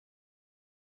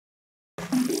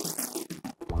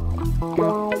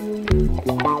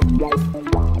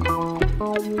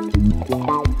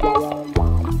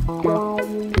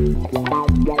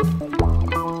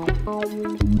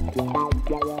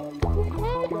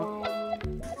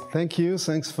Thank you.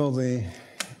 Thanks for the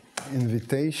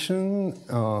invitation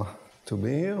to be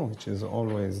here, which is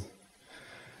always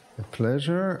a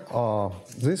pleasure.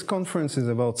 This conference is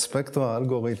about spectral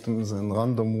algorithms and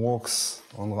random walks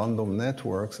on random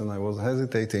networks, and I was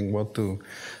hesitating what to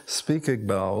speak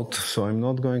about, so I'm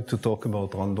not going to talk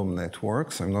about random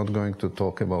networks. I'm not going to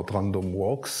talk about random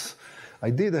walks. I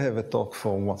did have a talk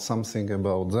for something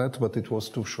about that, but it was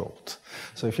too short.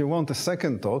 So if you want a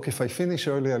second talk, if I finish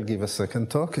early, I'll give a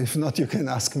second talk. If not, you can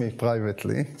ask me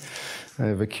privately. I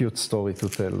have a cute story to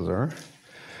tell there.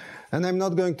 And I'm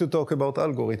not going to talk about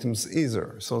algorithms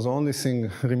either. So the only thing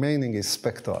remaining is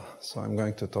spectra. So I'm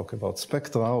going to talk about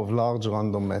spectra of large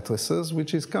random matrices,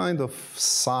 which is kind of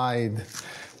side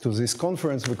to this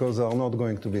conference because they are not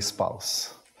going to be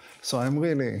sparse. So I'm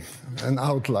really an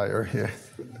outlier here.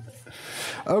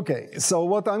 Okay, so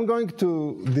what I'm going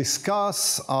to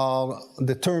discuss are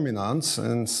determinants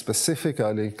and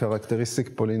specifically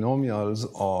characteristic polynomials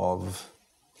of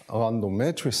random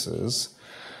matrices.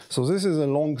 So this is a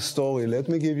long story. Let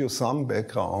me give you some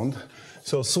background.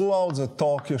 So throughout the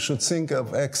talk, you should think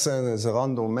of Xn as a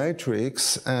random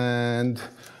matrix, and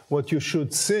what you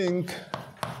should think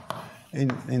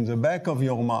in the back of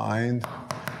your mind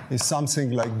is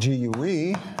something like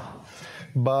GUE,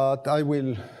 but I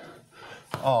will,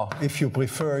 if you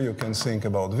prefer, you can think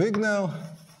about Wigner.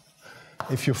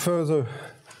 If you further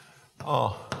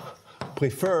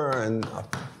prefer, and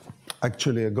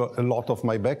actually a lot of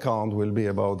my background will be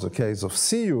about the case of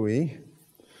CUE.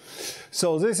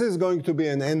 So this is going to be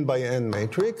an n by n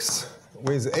matrix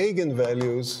with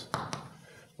eigenvalues,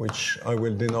 which I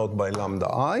will denote by lambda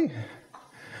I.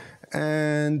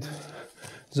 And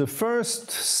the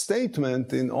first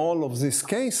statement in all of these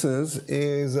cases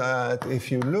is that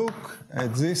if you look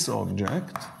at this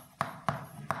object,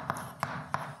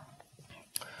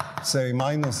 say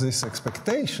minus this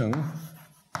expectation,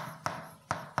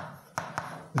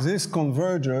 this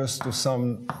converges to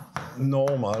some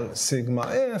normal sigma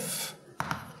f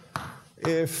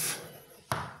if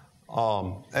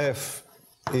f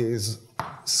is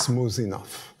smooth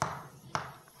enough.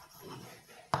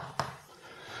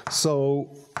 So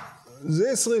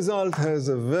this result has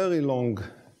a very long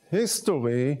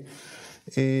history.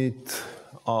 It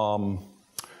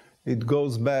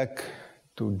goes back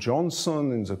to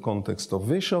Johnson in the context of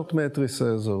Wishart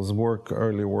matrices. There's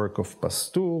early work of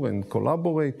Pasteur and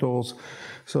collaborators.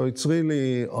 So it's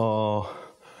really,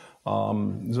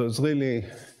 there's really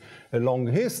a long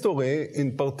history.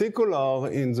 In particular,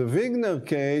 in the Wigner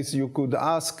case, you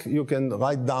can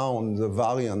write down the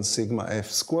variance sigma f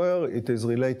squared. It is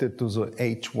related to the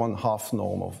h1/2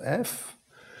 norm of f.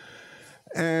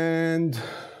 And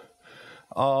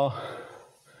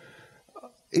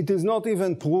it is not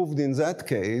even proved in that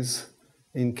case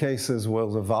in cases where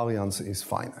the variance is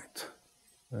finite.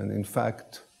 And in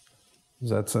fact,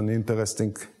 that's an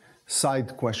interesting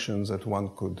side question that one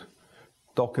could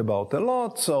talk about a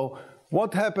lot. So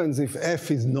what happens if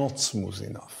f is not smooth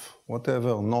enough?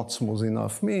 Whatever not smooth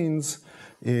enough means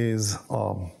is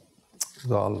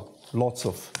there are lots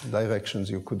of directions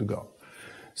you could go.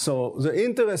 So the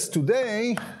interest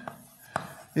today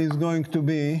is going to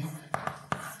be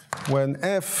when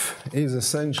f is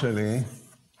essentially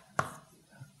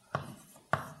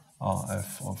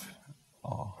f of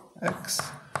x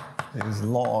is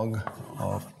log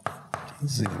of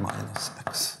z minus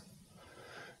x.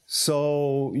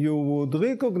 So you would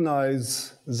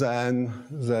recognize then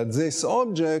that this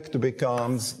object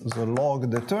becomes the log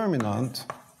determinant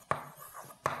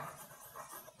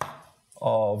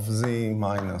of z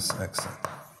minus xn.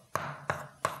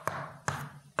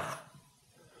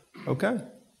 Okay?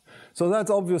 So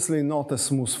that's obviously not a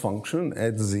smooth function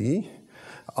at z.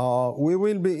 We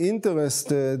will be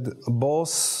interested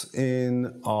both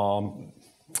in,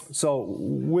 so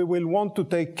we will want to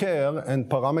take care and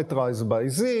parameterize by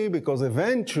z because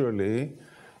eventually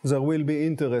there will be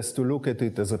interest to look at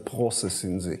it as a process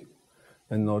in z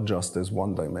and not just as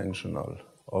one-dimensional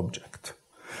object.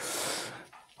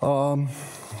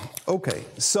 Okay,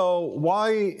 so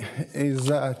why is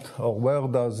that, or where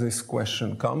does this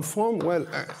question come from? Well,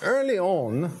 early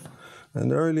on,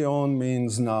 and early on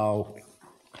means now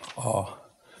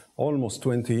almost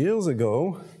 20 years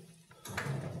ago,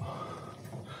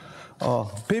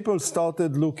 people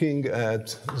started looking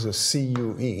at the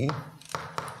CUE,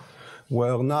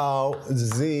 where now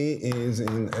Z is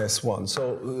in S1.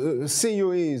 So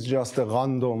CUE is just a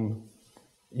random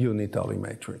unitary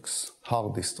matrix,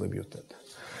 hard distributed.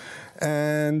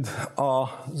 And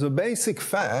the basic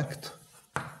fact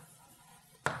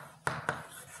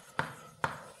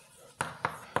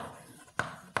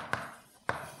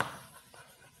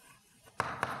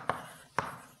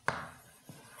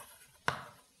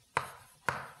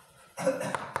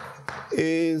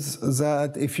is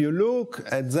that if you look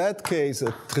at that case,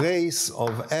 a trace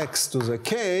of x to the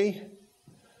k,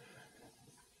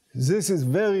 this is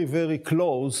very, very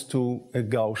close to a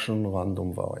Gaussian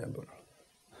random variable.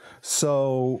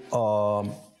 So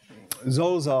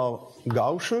those are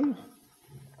Gaussian,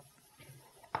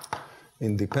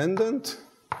 independent,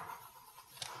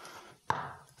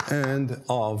 and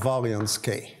are variance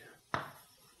k.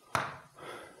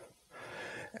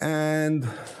 And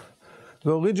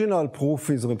the original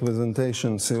proof is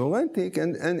representation theoretic,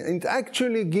 and it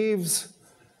actually gives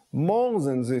more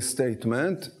than this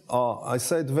statement. I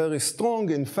said very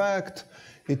strong. In fact,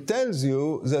 it tells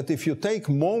you that if you take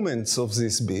moments of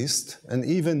this beast, and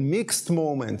even mixed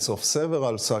moments of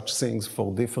several such things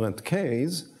for different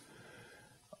k's,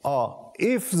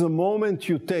 if the moment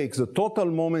you take, the total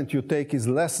moment you take is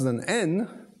less than n,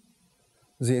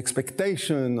 the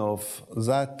expectation of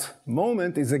that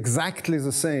moment is exactly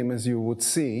the same as you would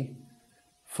see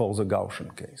for the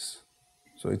Gaussian case.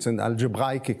 So it's an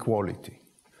algebraic equality.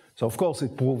 So of course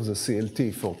it proves the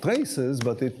CLT for traces,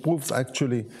 but it proves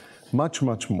actually much,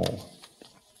 much more.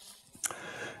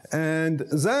 And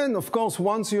then, of course,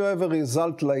 once you have a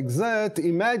result like that,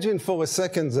 imagine for a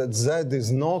second that z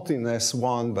is not in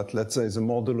S1, but let's say the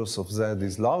modulus of z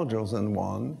is larger than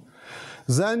 1.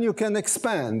 Then you can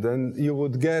expand, and you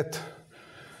would get,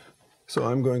 so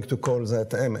I'm going to call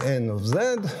that mn of z.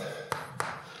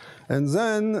 And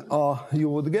then you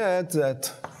would get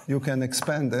that you can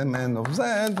expand mn of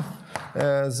z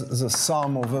as the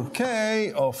sum over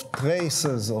k of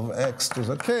traces of x to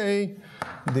the k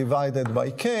divided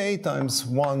by k times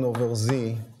 1 over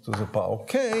z to the power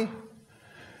k.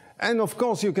 And of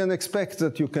course, you can expect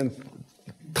that you can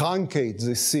truncate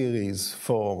this series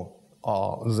for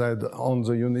z on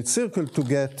the unit circle to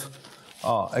get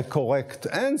a correct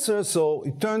answer. So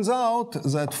it turns out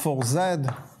that for z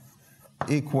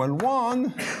equal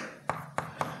 1,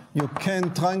 you can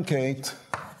truncate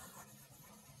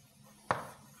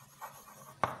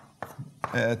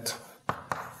at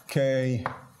k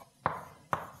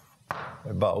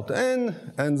about n,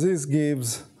 and this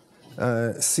gives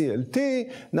CLT.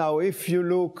 Now, if you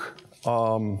look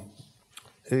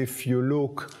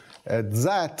at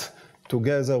that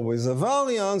together with the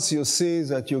variance, you see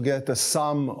that you get a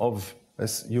sum of,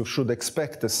 you should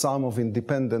expect a sum of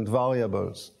independent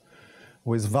variables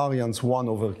with variance 1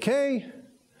 over k.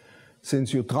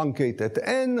 Since you truncate at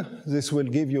n, this will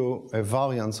give you a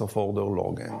variance of order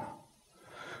log n.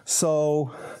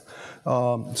 So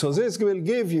this will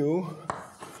give you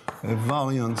a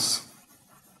variance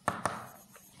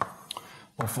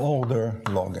of order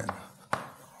log n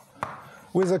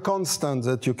with a constant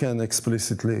that you can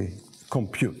explicitly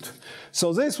compute.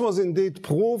 So this was indeed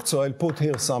proved. So I'll put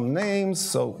here some names.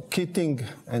 So Keating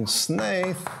and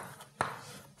Snaith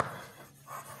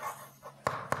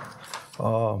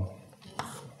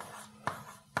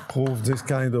proved this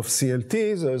kind of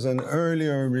CLT. There's an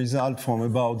earlier result from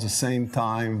about the same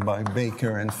time by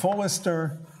Baker and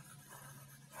Forrester.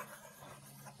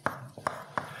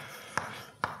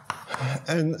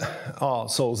 And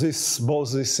so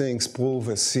both these things prove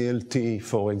a CLT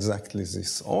for exactly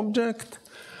this object.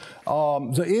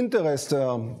 The interest,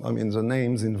 I mean, the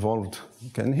names involved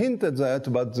can hint at that,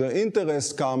 but the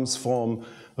interest comes from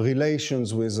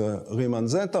relations with Riemann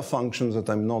zeta functions that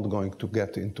I'm not going to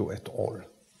get into at all.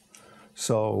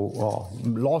 So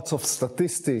lots of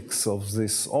statistics of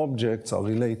these objects are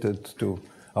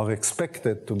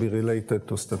expected to be related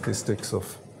to statistics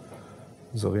of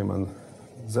the Riemann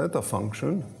zeta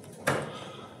function.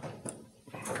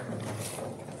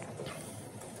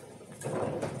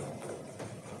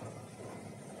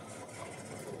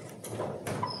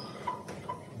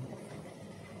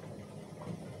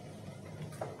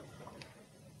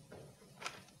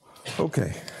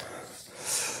 Okay.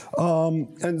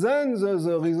 And then there's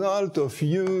a result of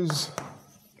Hughes,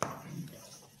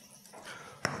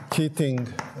 Keating,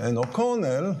 and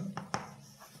O'Connell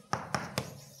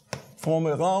from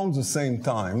around the same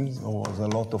time. There was a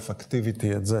lot of activity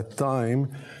at that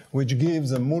time, which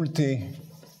gives a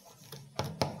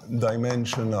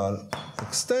multi-dimensional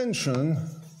extension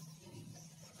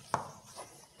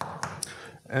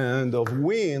and of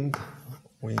wind,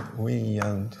 which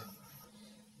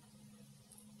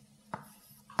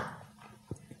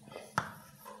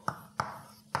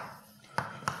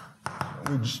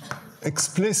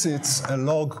explicits a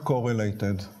log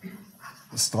correlated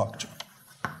structure.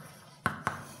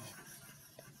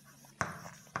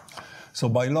 So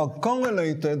by log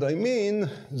correlated, I mean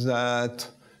that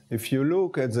if you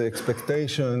look at the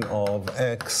expectation of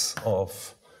x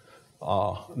of,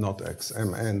 not x,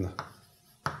 mn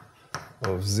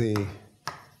of z,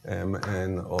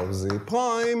 mn of z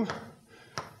prime,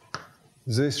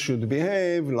 this should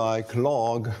behave like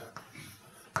log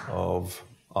of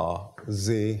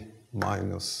z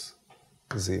minus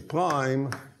z prime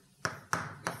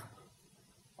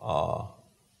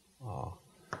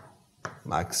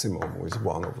maximum with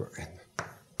 1 over n.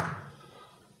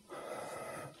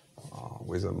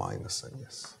 With a minus, I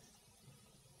guess.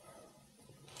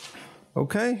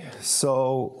 Okay,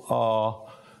 so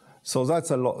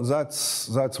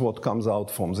that's what comes out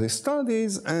from these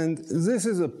studies, and this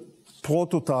is a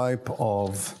prototype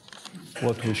of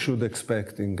what we should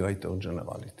expect in greater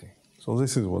generality. So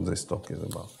this is what this talk is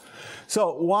about.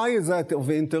 So why is that of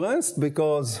interest?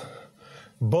 Because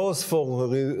both for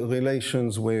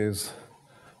relations with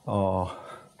Riemann,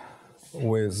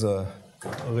 with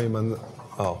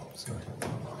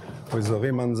the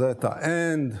Riemann zeta,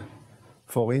 and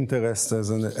for interest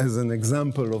as an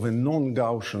example of a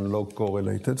non-Gaussian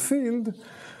log-correlated field,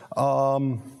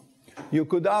 you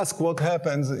could ask what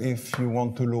happens if you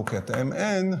want to look at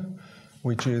Mn,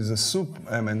 which is a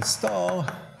Mn star,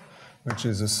 which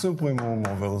is a supremum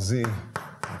over z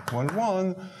equal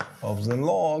 1 of the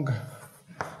log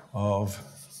of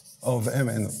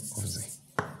Mn of z.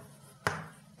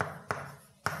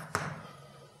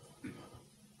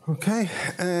 Okay,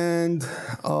 and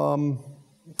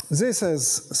this has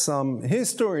some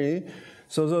history.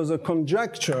 So there's a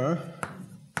conjecture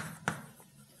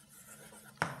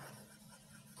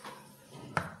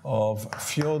of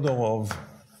Fyodorov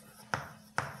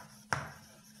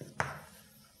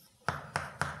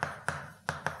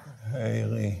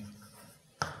Hayri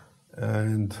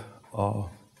and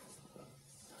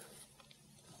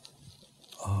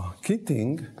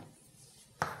Keating,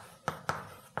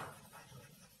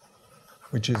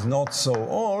 which is not so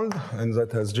old and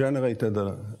that has generated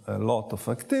a lot of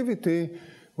activity,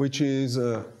 which is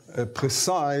a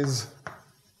precise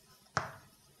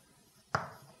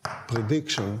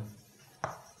prediction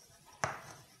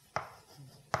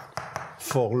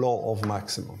for law of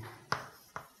maximum.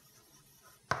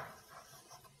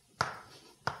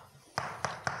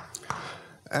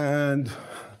 And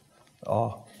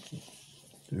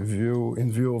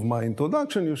in view of my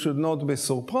introduction, you should not be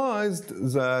surprised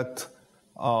that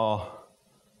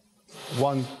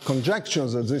one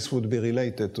conjectures that this would be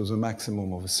related to the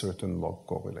maximum of a certain log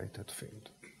correlated field.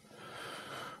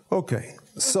 Okay,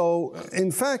 so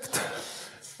in fact,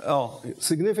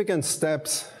 significant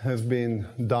steps have been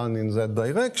done in that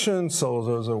direction. So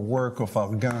there's a work of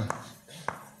Arguin,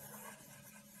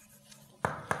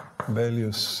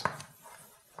 Bellius,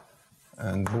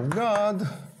 and Bourgade.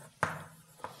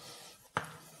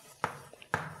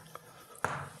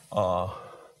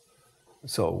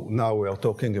 So now we are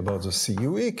talking about the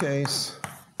CUE case.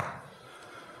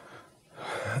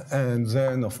 And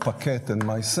then of Paquette and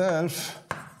myself.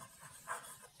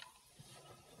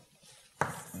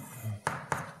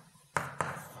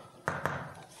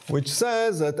 Which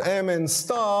says that Mn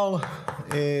star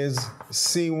is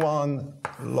C1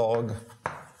 log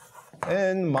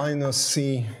n minus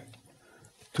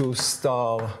C2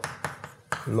 star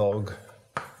log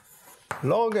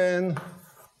n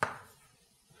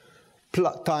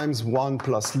times 1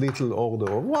 plus little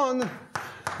order of 1.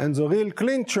 And the real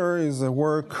clincher is a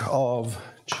work of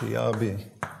Chiabi.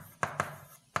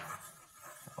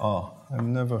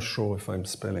 I'm never sure if I'm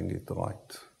spelling it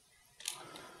right.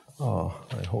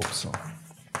 I hope so.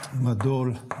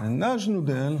 Madol and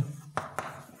Najnudel.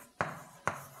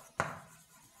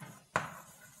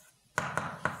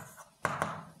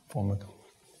 From a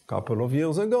couple of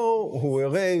years ago, who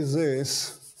erase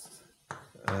this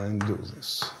and do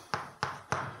this,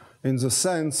 in the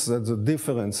sense that the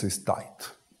difference is tight.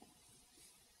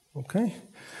 Okay?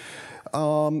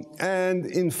 And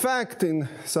in fact, in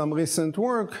some recent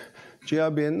work,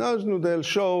 Chiabi and Najnudel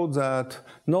showed that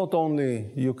not only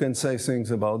you can say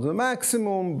things about the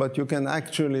maximum, but you can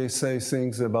actually say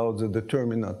things about the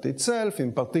determinant itself.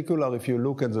 In particular, if you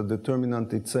look at the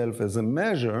determinant itself as a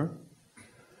measure,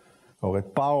 or a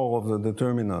power of the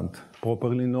determinant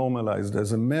properly normalized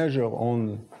as a measure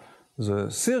on the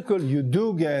circle, you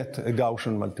do get a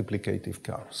Gaussian multiplicative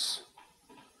chaos.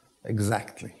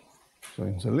 Exactly. So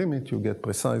in the limit, you get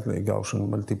precisely a Gaussian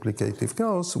multiplicative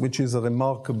chaos, which is a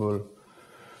remarkable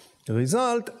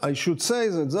result. I should say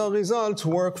that the results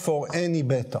work for any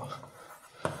beta.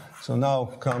 So now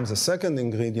comes the second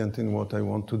ingredient in what I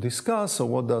want to discuss. So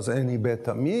what does any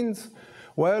beta mean?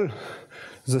 Well,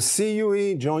 the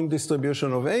CUE joint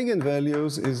distribution of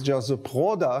eigenvalues is just the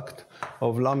product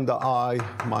of lambda I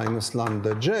minus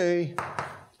lambda j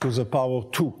to the power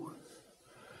 2.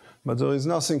 But there is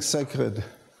nothing sacred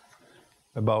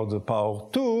about the power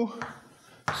 2.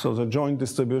 So the joint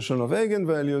distribution of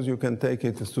eigenvalues, you can take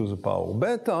it to the power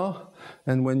beta.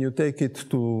 And when you take it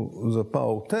to the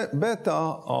power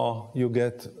beta, you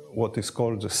get what is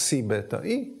called the C beta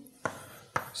E.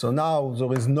 So now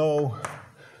there is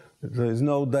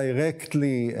no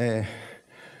directly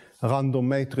random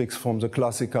matrix from the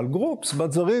classical groups,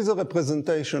 but there is a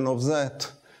representation of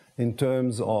that in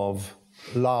terms of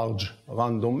large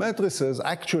random matrices,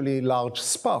 actually large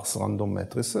sparse random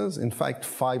matrices, in fact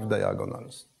 5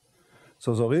 diagonals.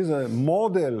 So there is a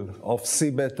model of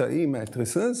C beta E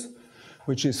matrices,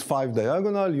 which is 5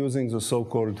 diagonal using the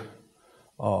so-called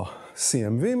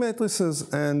CMV matrices,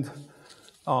 and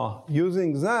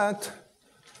using that,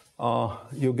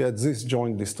 you get this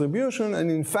joint distribution, and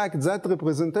in fact that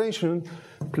representation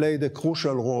played a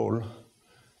crucial role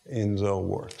in their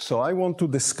work. So I want to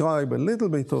describe a little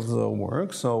bit of their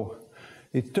work. So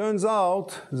it turns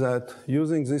out that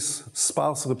using this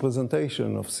sparse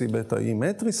representation of C beta E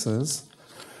matrices,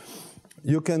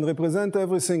 you can represent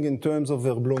everything in terms of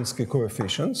Verblonsky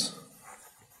coefficients.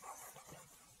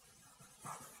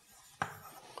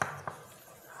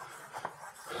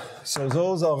 So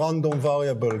those are random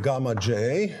variable gamma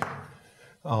j,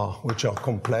 which are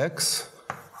complex,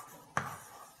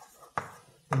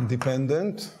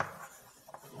 independent.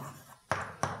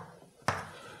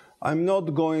 I'm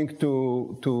not going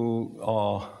to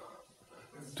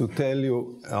tell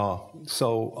you,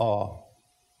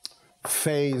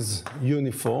 phase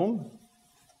uniform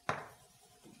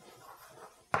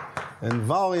and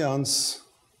variance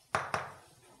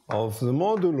of the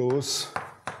modulus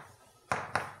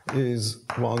is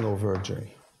 1 over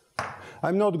j.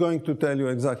 I'm not going to tell you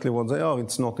exactly what they are.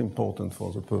 It's not important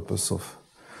for the purpose of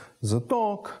the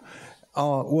talk.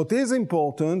 What is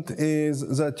important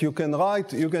is that you can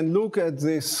look at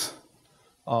this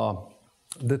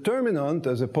determinant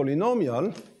as a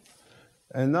polynomial,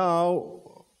 and now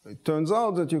it turns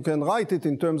out that you can write it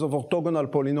in terms of orthogonal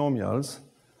polynomials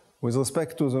with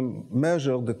respect to the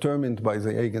measure determined by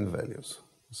the eigenvalues.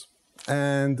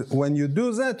 And when you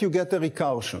do that, you get a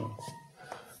recursion.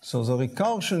 So the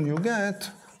recursion you get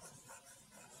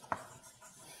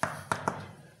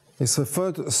is a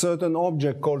certain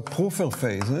object called Prüfer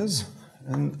phases.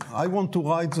 And I want to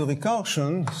write the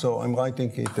recursion, so I'm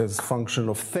writing it as a function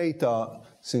of theta.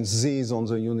 Since z is on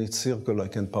the unit circle, I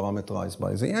can parameterize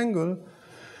by the angle.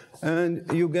 And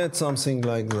you get something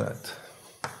like that.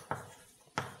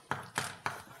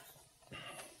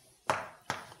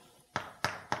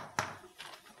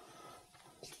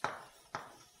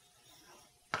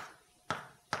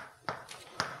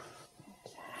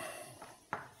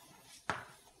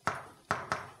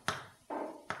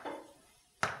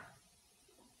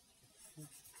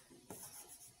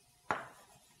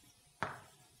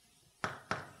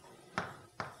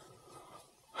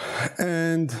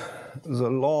 And the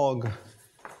log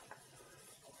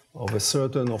of a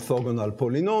certain orthogonal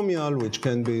polynomial, which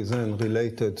can be then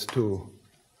related to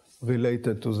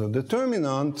the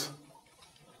determinant,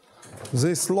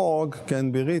 this log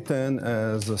can be written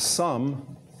as the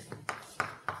sum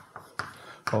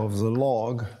of the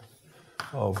log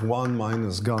of 1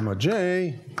 minus gamma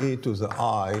j e to the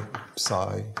I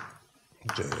psi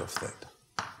j of theta.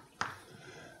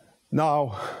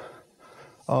 Now,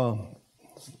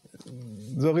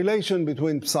 the relation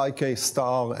between psi k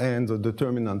star and the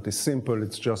determinant is simple.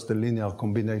 It's just a linear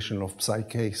combination of psi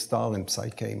k star and psi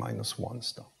k minus 1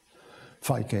 star,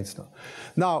 phi k star.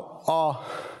 Now,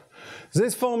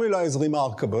 this formula is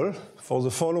remarkable for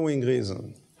the following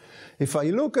reason. If I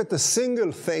look at a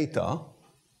single theta,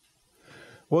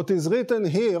 what is written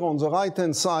here on the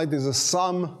right-hand side is a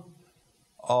sum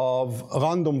of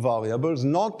random variables,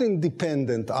 not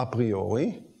independent a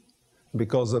priori,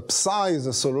 because the psi is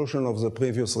a solution of the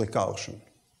previous recursion.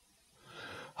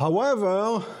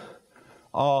 However,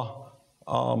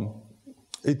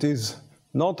 it is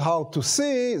not hard to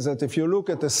see that if you look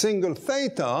at a single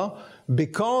theta,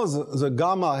 because the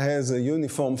gamma has a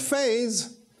uniform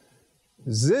phase,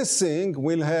 this thing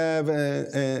will have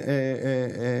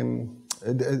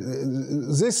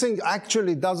this thing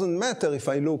actually doesn't matter if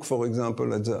I look, for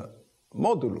example, at the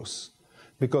modulus.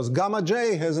 Because gamma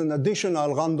j has an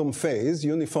additional random phase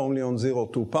uniformly on 0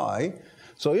 to pi.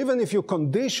 So even if you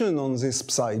condition on this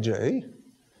psi j,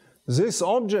 this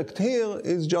object here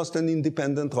is just an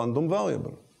independent random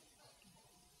variable.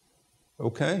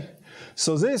 Okay?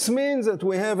 So this means that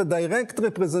we have a direct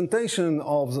representation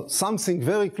of something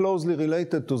very closely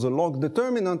related to the log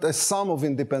determinant as sum of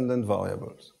independent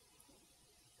variables.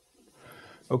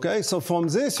 Okay, so from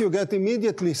this you get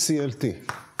immediately CLT.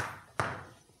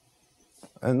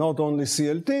 And not only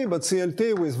CLT, but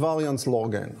CLT with variance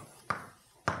log n.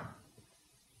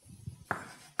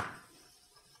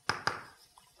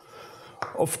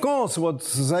 Of course, what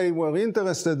they were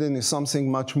interested in is something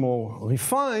much more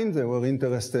refined. They were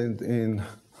interested in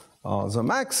the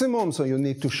maximum, so you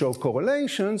need to show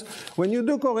correlations. When you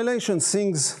do correlations,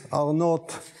 things are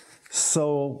not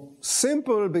so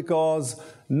simple because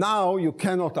now you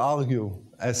cannot argue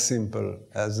as simple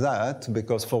as that,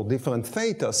 because for different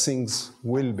theta, things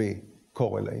will be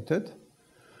correlated.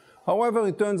 However,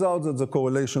 it turns out that the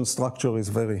correlation structure is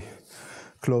very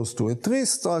close to a tree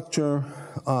structure,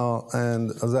 and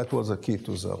that was a key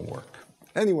to their work.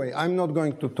 Anyway, I'm not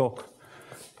going to talk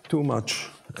too much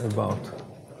about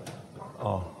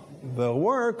their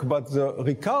work, but the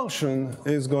recursion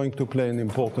is going to play an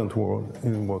important role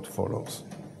in what follows.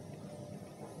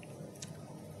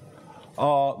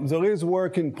 There is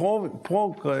work in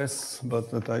progress,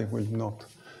 but that I will not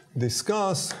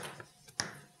discuss,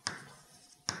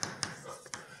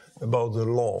 about the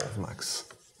law of max.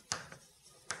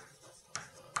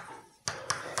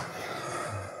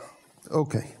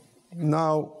 Okay,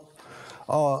 now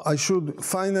I should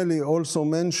finally also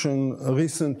mention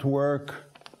recent work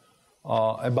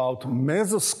about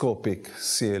mesoscopic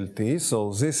CLT.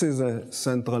 So this is a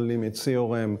central limit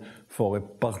theorem for a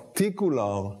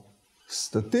particular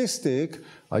statistic.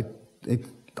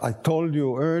 I told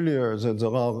you earlier that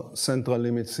there are central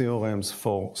limit theorems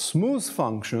for smooth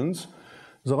functions.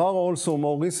 There are also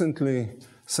more recently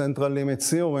central limit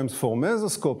theorems for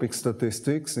mesoscopic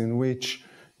statistics in which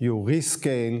you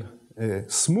rescale a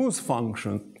smooth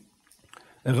function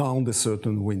around a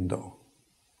certain window.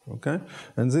 Okay?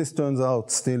 And this turns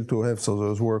out still to have, so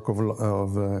there's work of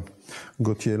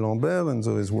Gauthier-Lambert, and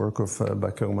there is work of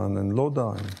Backerman and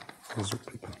Loda and other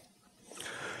people.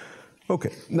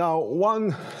 Okay, now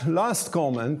one last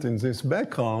comment in this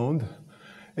background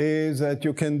is that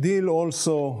you can deal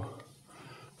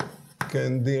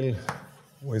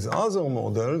with other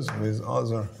models, with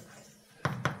other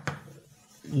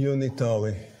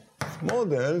unitary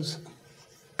models,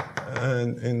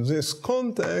 and in this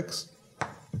context,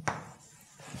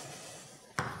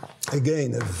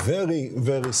 again, a very,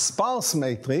 very sparse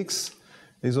matrix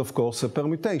is, of course, a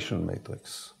permutation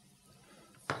matrix.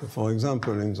 So for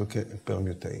example, in the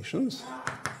permutations.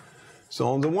 So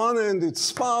on the one hand, it's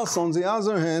sparse. On the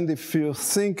other hand, if you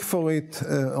think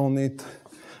on it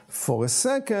for a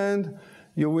second,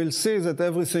 you will see that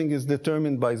everything is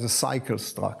determined by the cycle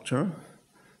structure.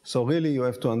 So really, you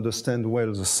have to understand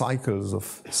well the cycles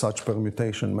of such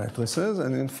permutation matrices.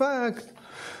 And in fact,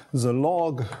 the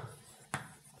log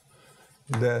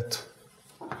that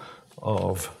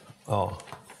of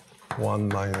 1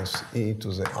 minus e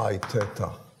to the I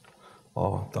theta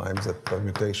times that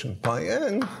permutation pi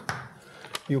n,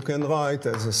 you can write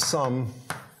as a sum,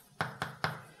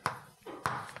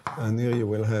 and here you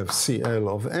will have CL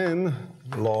of n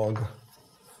log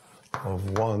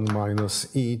of 1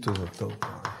 minus e to the third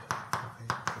pi.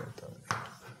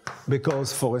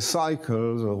 Because for a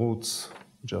cycle, the roots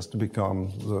just become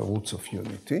the roots of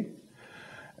unity.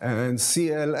 And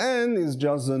CLN is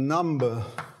just the number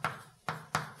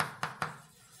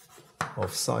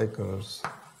of cycles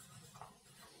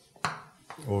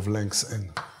of length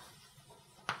n,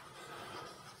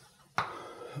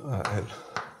 L,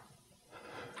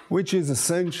 which is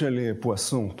essentially a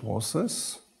Poisson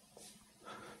process.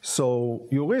 So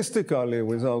heuristically,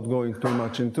 without going too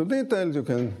much into details, you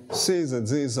can see that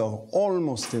these are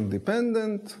almost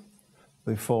independent.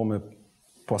 They form a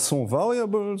Poisson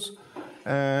variables.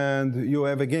 And you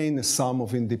have, again, a sum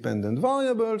of independent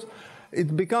variables.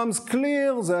 It becomes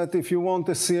clear that if you want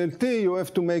a CLT, you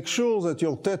have to make sure that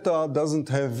your theta doesn't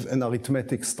have an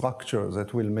arithmetic structure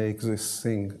that will make this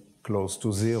thing close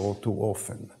to 0 too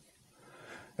often.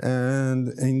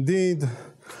 And indeed,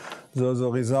 there's a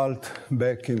result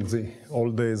back in the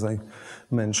old days I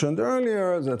mentioned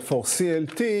earlier that for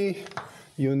CLT,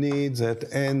 you need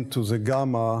that n to the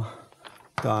gamma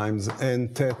times n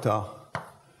theta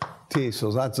t.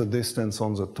 So that's the distance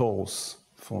on the torus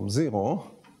from 0.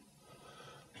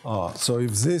 So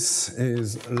if this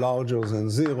is larger than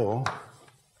 0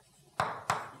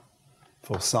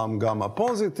 for some gamma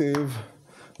positive,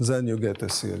 then you get a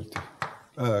CLT,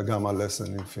 gamma less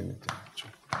than infinity.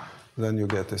 Then you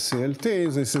get a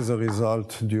CLT. This is a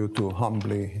result due to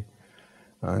Humbly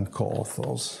and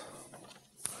co-authors.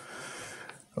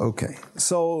 Okay,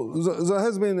 so there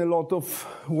has been a lot of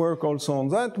work also on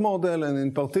that model, and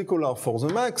in particular for the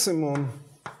maximum,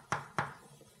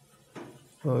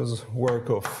 there's work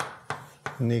of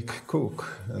Nick Cook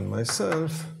and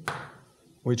myself,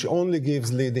 which only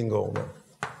gives leading order.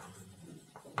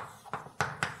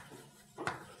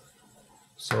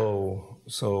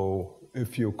 So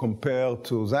if you compare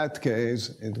to that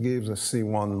case, it gives a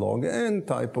C1 log n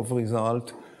type of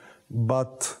result,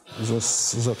 but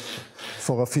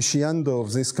for aficionado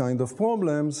of this kind of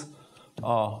problems,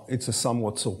 it's a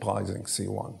somewhat surprising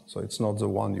C1. So it's not the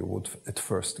one you would at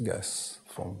first guess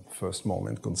from first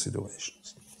moment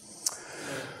considerations.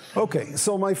 Okay,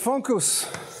 so my focus,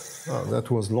 that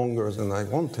was longer than I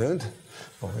wanted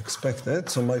or expected.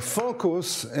 So my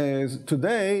focus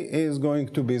today is going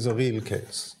to be the real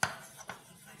case.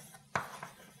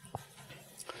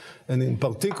 And in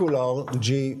particular,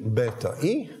 G beta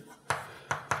E.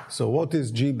 So what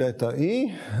is G beta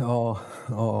E?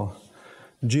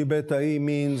 G beta E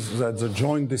means that the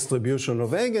joint distribution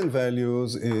of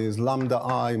eigenvalues is lambda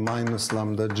I minus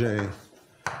lambda j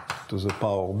to the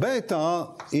power beta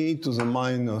e to the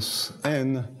minus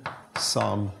n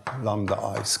sum lambda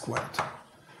I squared.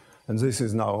 And this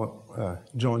is now a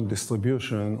joint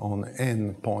distribution on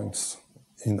n points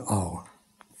in R.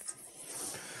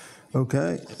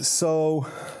 Okay, so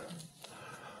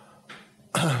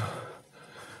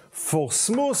for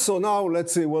smooth, so now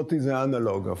let's see what is the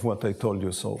analog of what I told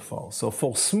you so far. So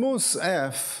for smooth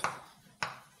F,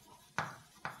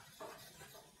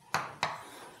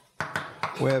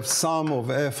 we have sum of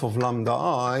f of lambda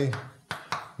I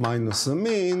minus the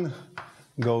mean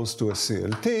goes to a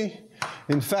CLT.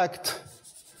 In fact,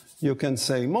 you can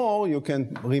say more. You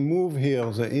can remove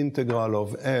here the integral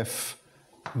of f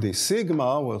d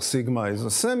sigma, where sigma is a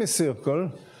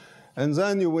semicircle, and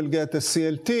then you will get a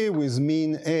CLT with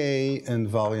mean A and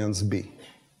variance B,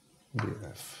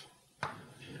 BF.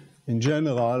 In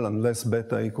general, unless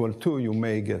beta equal 2, you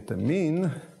may get a mean.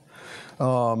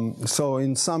 So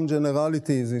in some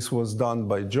generalities, this was done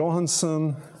by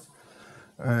Johansson,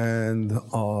 and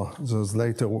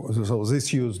so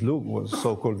this used loop, was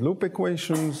so-called loop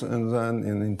equations, and then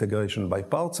in integration by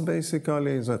parts,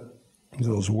 basically, that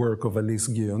there was work of Alice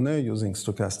Guillonnet using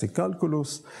stochastic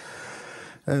calculus.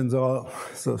 And so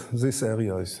this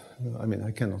area is, I mean,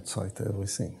 I cannot cite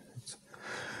everything.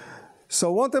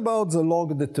 So what about the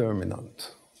log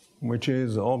determinant, which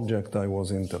is the object I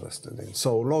was interested in?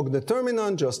 So log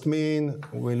determinant just means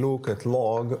we look at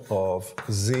log of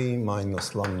z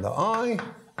minus lambda I.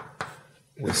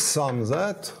 We sum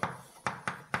that.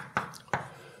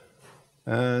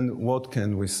 And what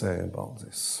can we say about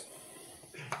this?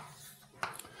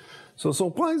 So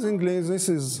surprisingly, this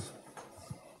is,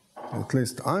 at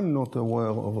least I'm not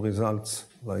aware of results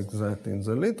like that in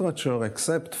the literature,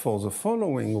 except for the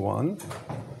following one.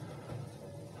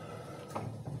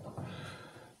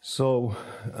 So,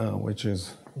 which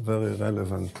is very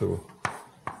relevant to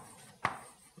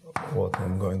what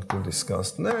I'm going to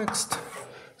discuss next.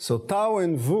 So Tao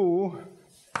and Wu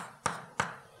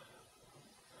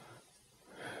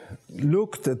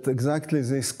looked at exactly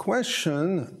this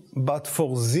question, but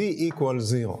for z equals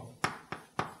 0.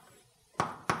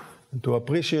 And to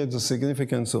appreciate the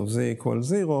significance of z equals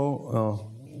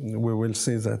 0, we will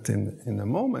see that in a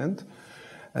moment.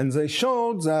 And they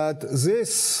showed that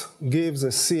this gives a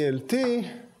CLT.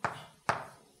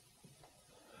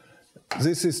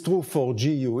 This is true for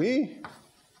GUE,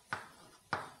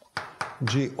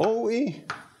 GOE,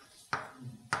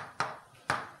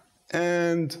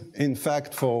 and in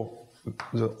fact for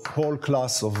the whole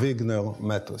class of Wigner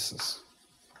matrices,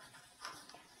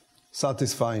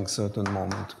 satisfying certain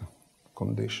moment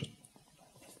condition.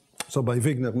 So by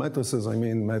Wigner matrices, I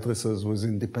mean matrices with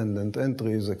independent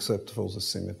entries except for the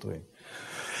symmetry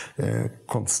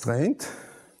constraint.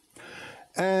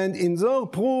 And in their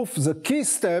proof, the key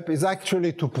step is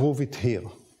actually to prove it here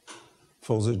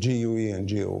for the GUE and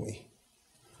GOE.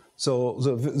 So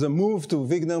the move to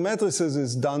Wigner matrices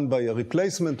is done by a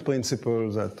replacement principle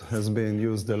that has been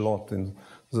used a lot in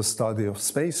the study of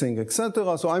spacing,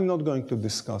 etc. So I'm not going to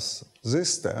discuss this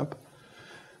step.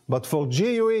 But for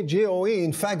GUE, GOE,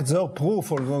 in fact, their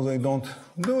proof, although they don't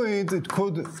do it, it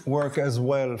could work as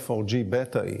well for G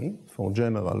beta E, for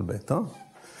general beta.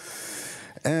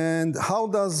 And how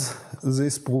does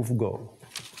this proof go?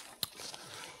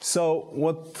 So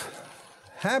what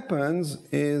happens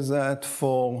is that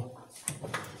for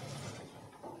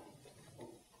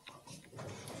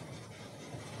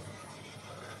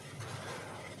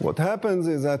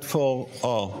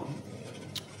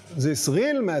these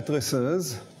real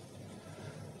matrices,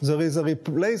 there is a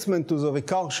replacement to the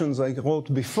recursions I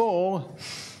wrote before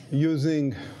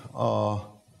using the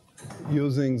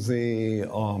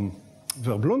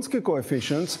Verblunski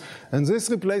coefficients, and this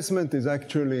replacement is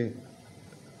actually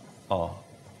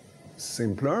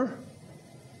simpler.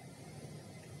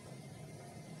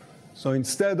 So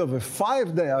instead of a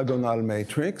 5-diagonal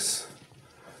matrix,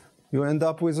 you end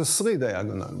up with a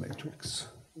 3-diagonal matrix.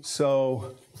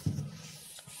 So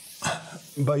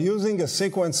by using a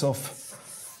sequence of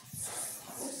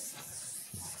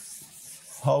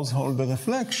household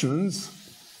reflections,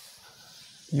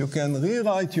 you can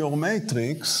rewrite your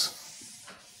matrix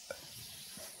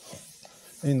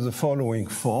in the following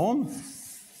form.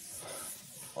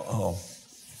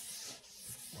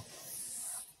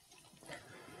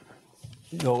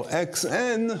 Your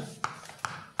xn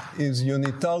is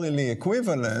unitarily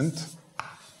equivalent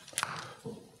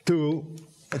to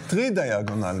a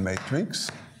 3-diagonal matrix,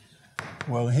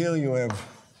 where here you have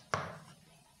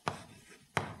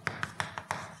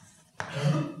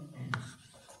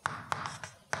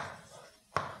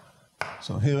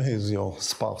so here is your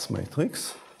sparse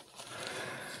matrix.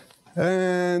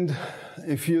 And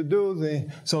if you do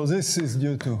so this is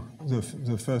due to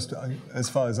the first, as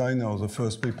far as I know, the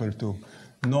first people to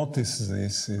notice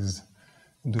this is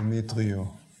Dumitriu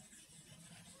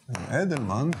and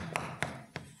Edelman.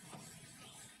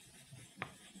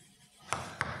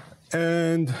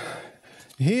 And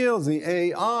here the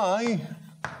AI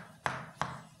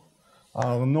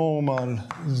are normal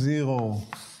 0.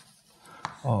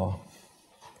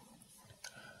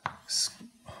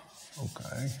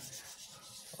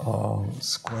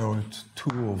 Square root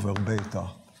 2 over beta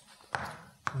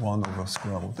 1 over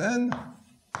square root n.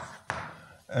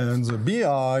 And the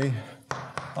BI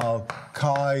are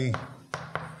chi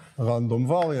random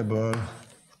variable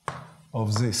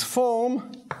of this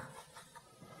form,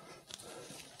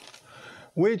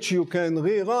 which you can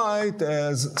rewrite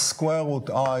as square root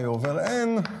I over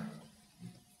n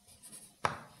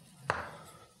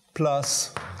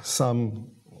plus some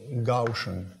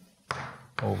Gaussian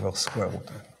over square root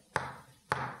n.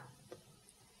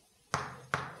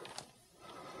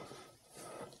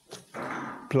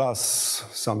 Plus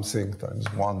something times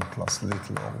 1 plus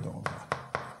little order of that.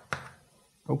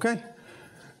 Okay?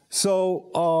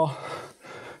 So,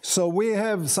 so we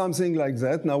have something like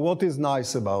that. Now, what is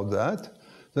nice about that?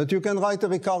 That you can write a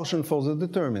recursion for the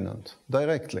determinant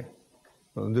directly.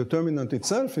 The determinant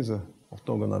itself is an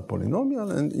orthogonal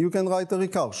polynomial, and you can write a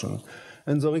recursion.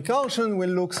 And the recursion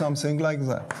will look something like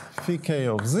that. Phi k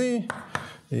of z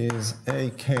is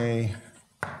ak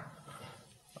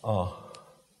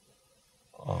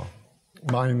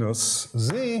minus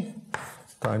z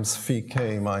times phi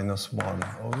k minus 1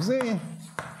 of z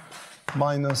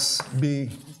minus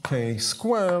bk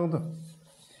squared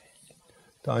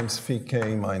times phi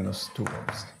k minus 2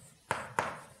 of z.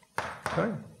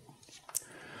 Okay?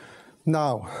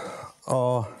 Now,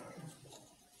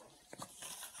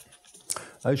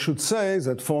 I should say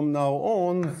that from now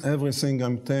on, everything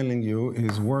I'm telling you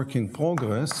is work in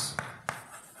progress,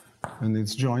 and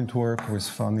it's joint work with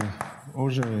Fanny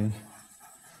Augery,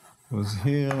 who's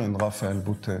here, and Raphael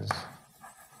Boutez.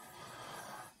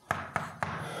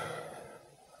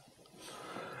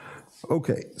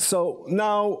 Okay, so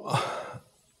now,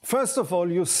 first of all,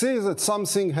 you see that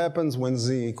something happens when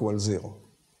z equals 0.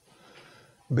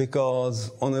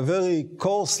 Because on a very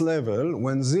coarse level,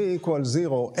 when z equals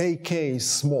 0, ak is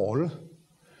small,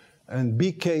 and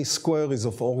bk squared is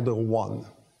of order 1.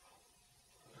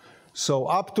 So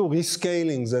up to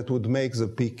rescaling, that would make the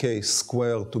pk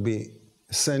squared to be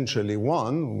essentially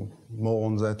 1, more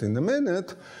on that in a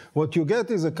minute. What you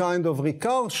get is a kind of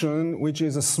recursion, which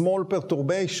is a small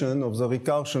perturbation of the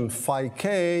recursion phi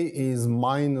k is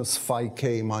minus phi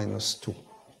k minus 2.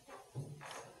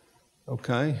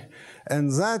 Okay?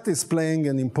 And that is playing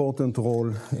an important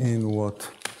role in what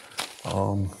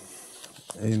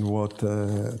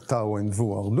Tao and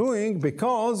Wu are doing,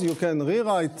 because you can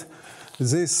rewrite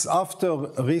this after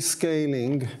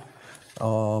rescaling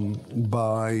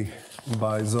by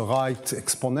the right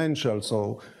exponential.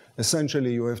 So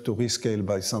essentially, you have to rescale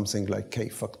by something like k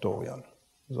factorial.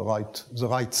 The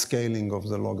right scaling of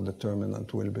the log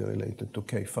determinant will be related to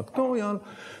k factorial.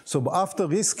 So after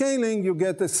rescaling, you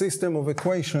get a system of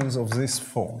equations of this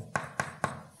form.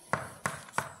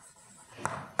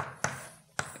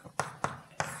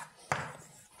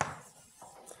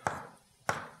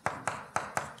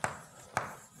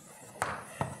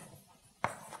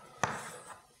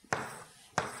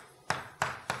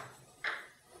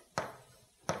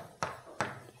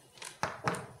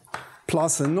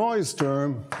 Plus a noise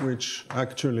term, which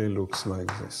actually looks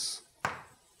like this.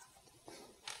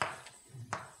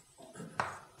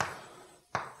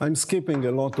 I'm skipping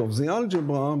a lot of the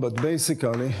algebra, but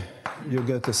basically you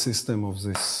get a system of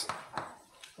this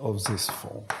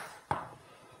form.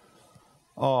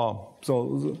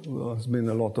 So there's been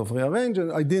a lot of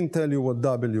rearranging. I didn't tell you what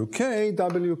WK.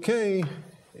 WK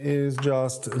is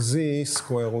just Z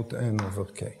square root n over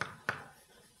K.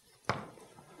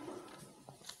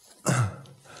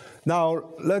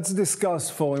 Now, let's discuss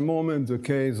for a moment the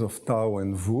case of tau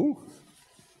and vu.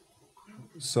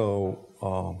 So,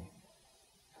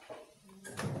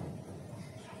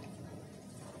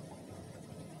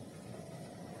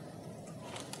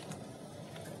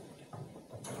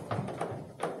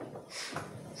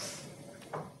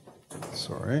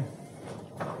 sorry.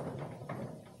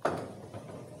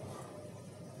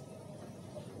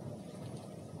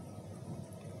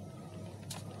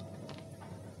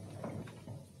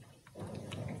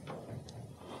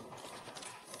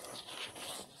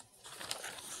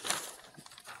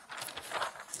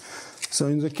 So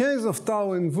in the case of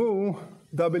tau and vu,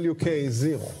 WK is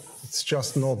 0. It's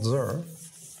just not there.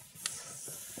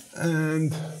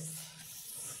 And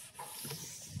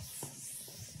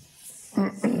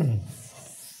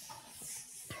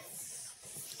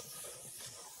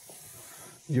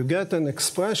you get an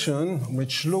expression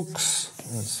which looks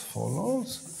as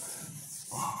follows.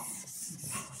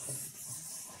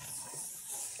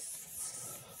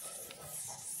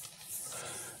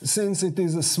 Since it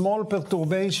is a small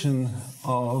perturbation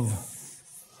of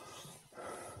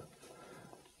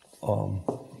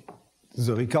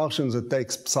the recursion that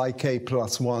takes psi k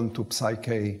plus 1 to psi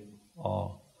k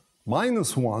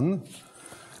minus 1,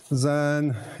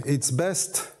 then it's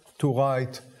best to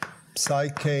write psi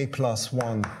k plus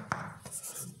 1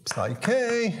 psi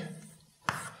k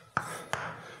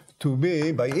to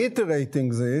be, by iterating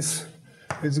this,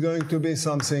 it's going to be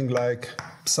something like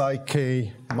psi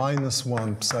k minus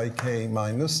 1 psi k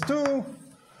minus 2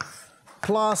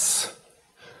 plus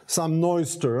some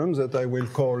noise term that I will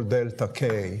call delta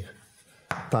k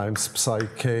times psi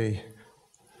k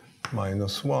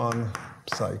minus 1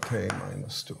 psi k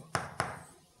minus 2.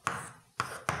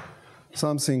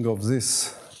 Something of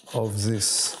this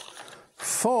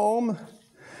form.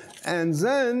 And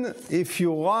then if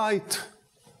you write,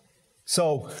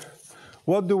 so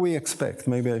what do we expect?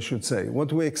 Maybe I should say.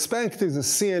 What we expect is a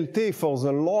CLT for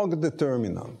the log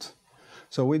determinant.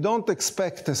 So we don't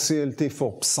expect a CLT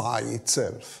for psi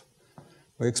itself.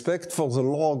 We expect for the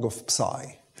log of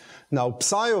psi. Now,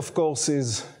 psi, of course,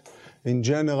 is in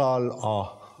general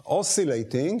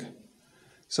oscillating.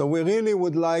 So we really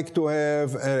would like to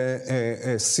have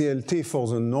a CLT for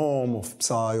the norm of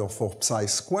psi or for psi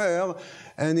square.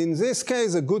 And in this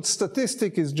case, a good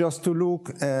statistic is just to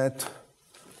look at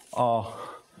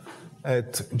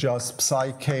just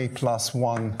psi k plus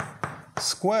 1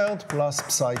 squared plus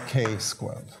psi k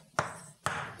squared.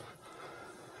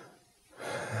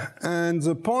 And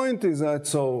the point is that,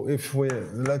 so if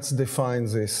let's define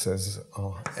this as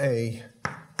a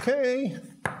k.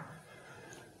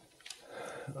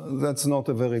 That's not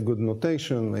a very good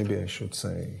notation. Maybe I should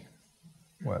say,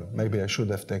 well, maybe I should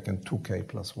have taken 2k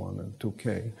plus 1 and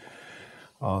 2k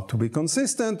to be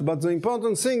consistent. But the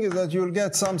important thing is that you'll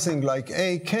get something like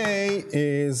ak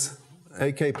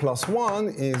plus 1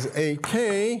 is ak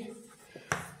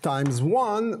times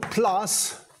 1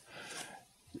 plus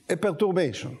a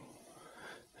perturbation.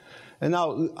 And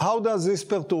now, how does this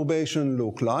perturbation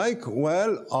look like?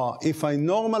 Well, if I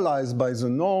normalize by the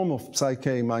norm of psi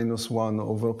k minus 1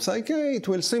 over psi k, it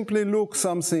will simply look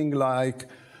something like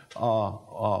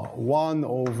 1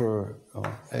 over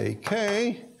ak.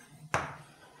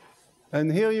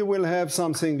 And here you will have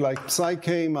something like psi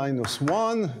k minus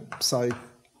 1, psi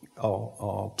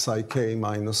k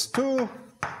minus 2,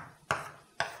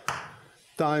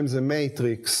 times a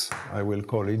matrix, I will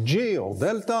call it G or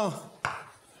delta,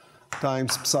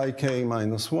 times psi k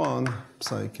minus 1,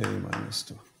 psi k minus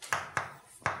 2.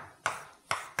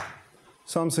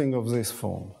 Something of this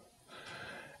form.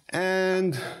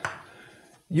 And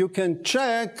you can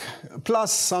check,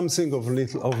 plus something of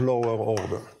lower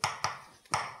order.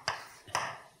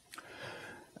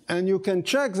 And you can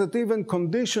check that even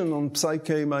condition on psi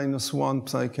k minus 1,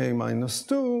 psi k minus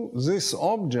 2, this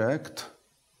object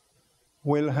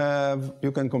will have,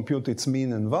 you can compute its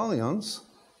mean and variance,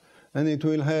 and it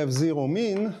will have 0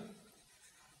 mean,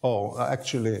 or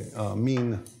actually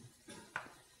mean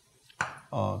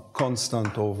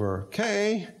constant over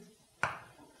k,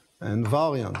 and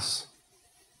variance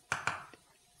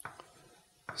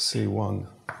C1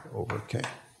 over k.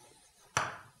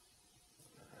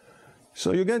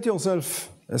 So you get yourself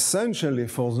essentially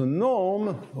for the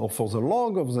norm, or for the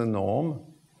log of the norm,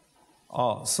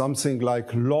 something like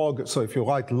log. So if you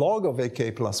write log of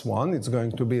ak plus 1, it's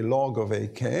going to be log of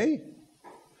ak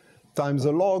times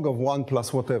the log of 1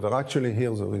 plus whatever. Actually,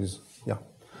 here there is,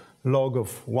 log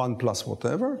of 1 plus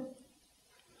whatever.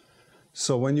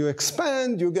 So when you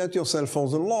expand, you get yourself for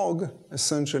the log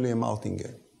essentially a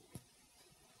martingale.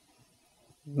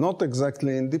 Not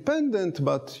exactly independent,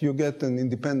 but you get an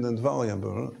independent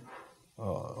variable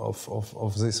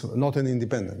of this, not an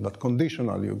independent, but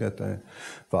conditional, you get a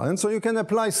variant. So you can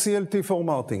apply CLT for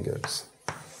martingales.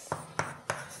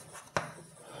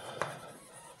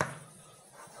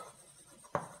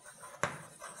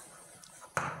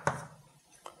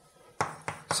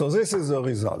 So this is the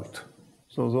result.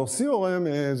 So the theorem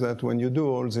is that when you do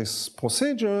all this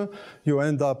procedure, you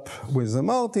end up with a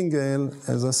martingale.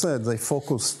 As I said, they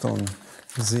focused on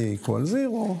z equals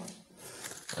 0,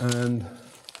 and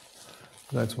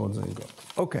that's what they got.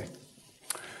 Okay.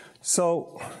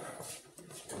 So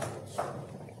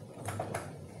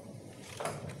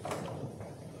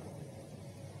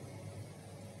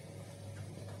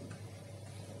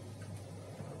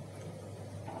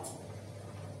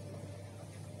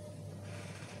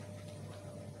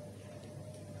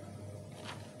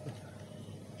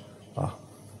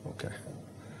okay.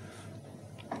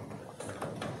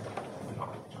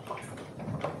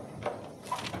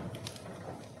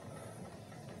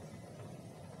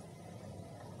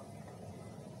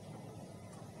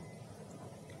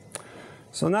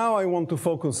 So now I want to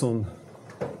focus on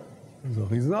the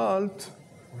result,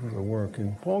 the work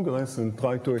in progress, and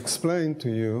try to explain to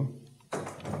you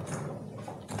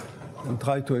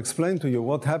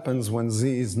what happens when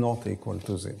z is not equal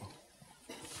to 0.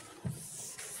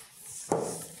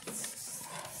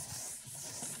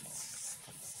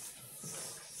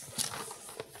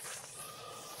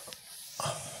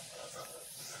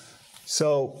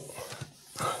 So,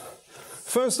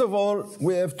 first of all,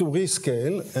 we have to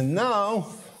rescale, and now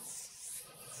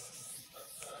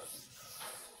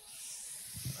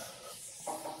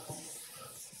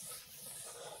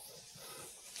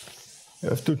you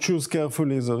have to choose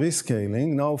carefully the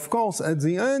rescaling. Now, of course, at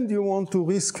the end, you want to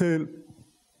rescale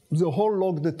the whole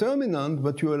log determinant,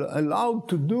 but you are allowed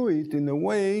to do it in a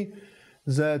way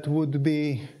that would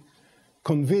be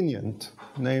convenient.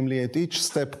 Namely, at each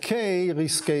step k,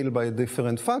 rescale by a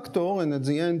different factor, and at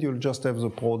the end, you'll just have the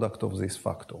product of these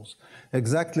factors.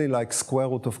 Exactly like square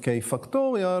root of k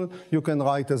factorial, you can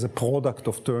write as a product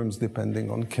of terms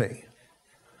depending on k.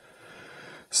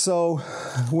 So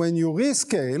when you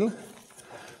rescale,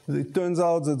 it turns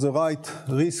out that the right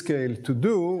rescale to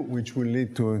do, which will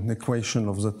lead to an equation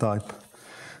of the type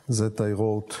that I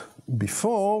wrote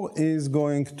before, is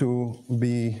going to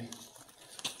be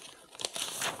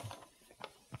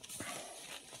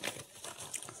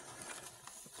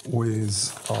with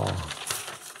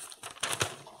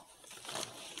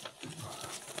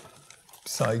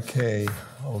psi k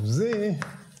of z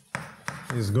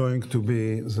is going to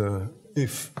be the,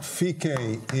 if phi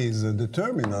k is a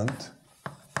determinant,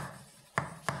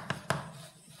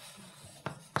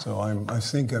 so I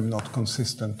think I'm not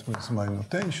consistent with my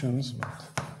notations, but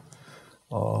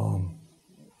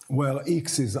where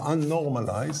x is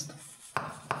unnormalized,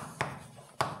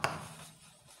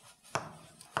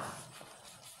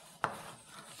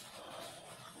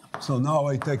 so now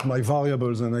I take my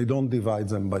variables and I don't divide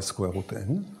them by square root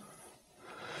n.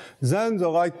 Then the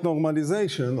right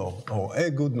normalization, or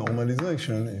a good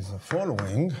normalization, is the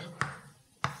following.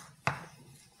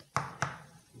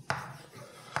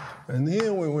 And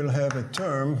here we will have a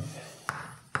term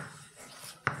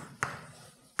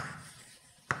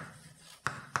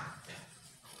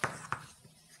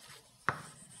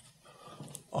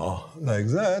like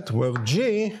that, where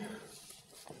G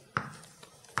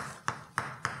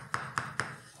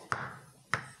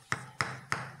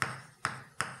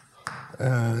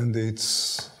and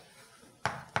it's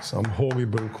some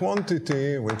horrible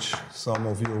quantity, which some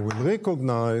of you will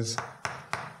recognize,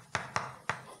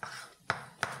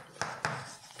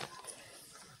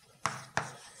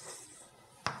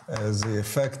 as the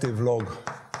effective log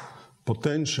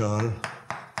potential,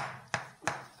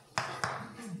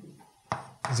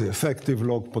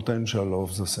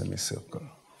 of the semicircle.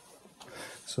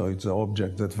 So it's the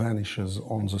object that vanishes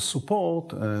on the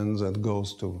support and that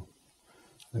goes to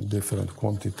a different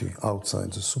quantity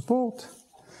outside the support.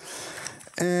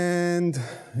 And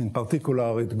in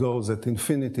particular, it goes at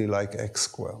infinity like x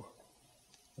squared,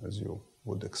 as you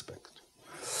would expect.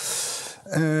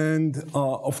 And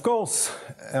of course,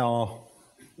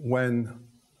 when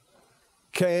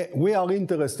k, we are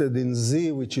interested in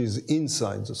z, which is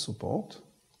inside the support,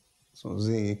 so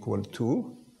z equal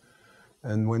 2.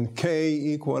 And when k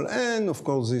equal n, of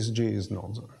course, this g is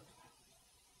not there.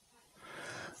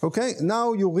 Okay,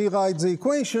 now you rewrite the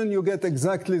equation, you get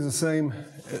exactly the same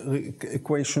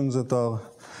equations that are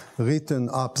written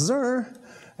up there,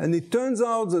 and it turns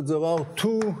out that there are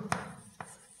two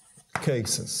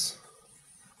cases.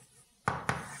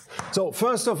 So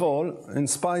first of all, in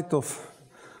spite of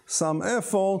some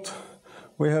effort,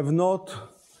 we have not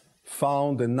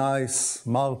found a nice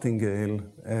martingale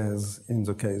as in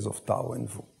the case of tau and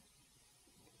vu.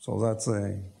 So that's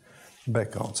a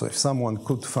background. So if someone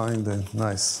could find a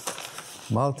nice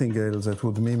martingale that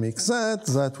would mimic that,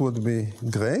 that would be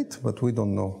great, but we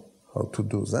don't know how to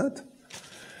do that.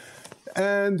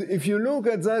 And if you look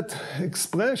at that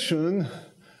expression,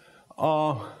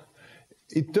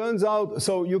 it turns out,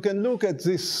 so you can look at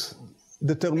this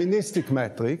deterministic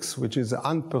matrix, which is an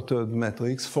unperturbed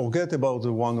matrix. Forget about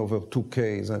the 1 over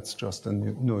 2k, that's just a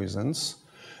nuisance.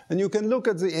 And you can look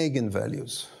at the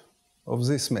eigenvalues of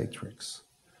this matrix.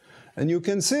 And you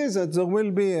can see that there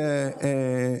will be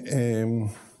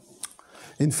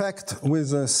in fact,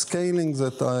 with the scaling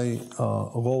that I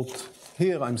wrote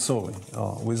here, I'm sorry,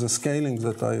 with the scaling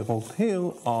that I wrote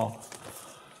here,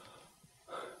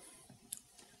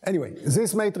 anyway,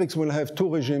 this matrix will have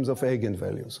two regimes of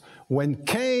eigenvalues. When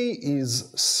k is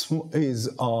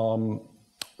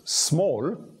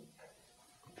small,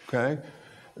 okay,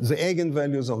 the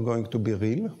eigenvalues are going to be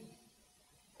real.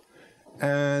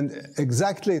 And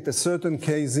exactly at a certain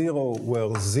k0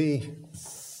 where z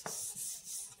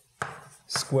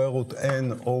square root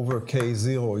n over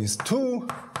k0 is 2,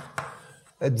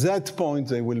 at that point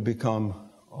they will become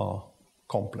a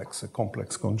complex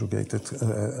conjugated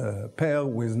pair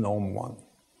with norm 1.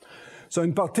 So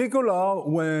in particular,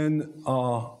 when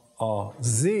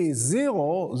z is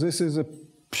 0, this is a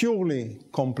purely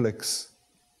complex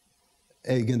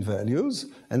eigenvalues,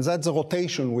 and that's the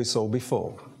rotation we saw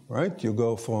before. Right? You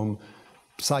go from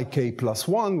psi k plus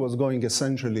 1 was going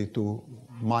essentially to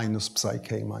minus psi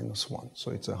k minus 1.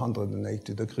 So it's a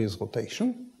 180 degrees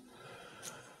rotation.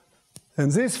 And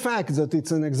this fact that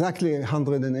it's an exactly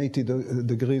 180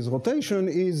 degrees rotation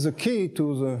is the key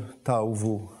to the tau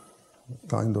vu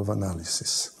kind of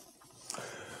analysis.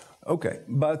 Okay,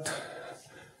 but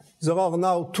there are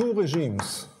now two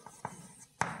regimes.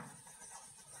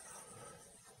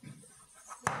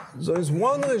 There is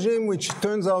one regime which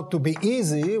turns out to be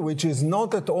easy, which is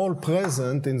not at all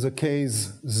present in the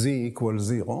case z equals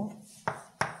 0.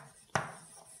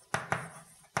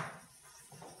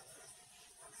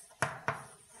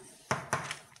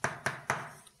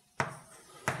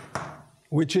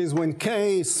 Which is when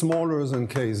k is smaller than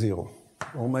k0.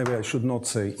 Or maybe I should not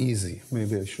say easy,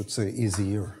 maybe I should say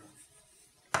easier.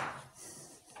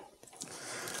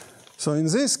 So in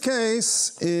this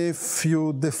case, if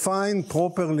you define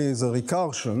properly the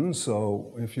recursion,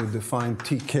 so if you define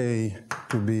tk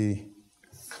to be,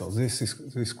 so this is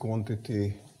this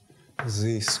quantity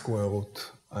z square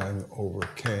root n over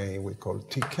k, we call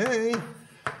tk,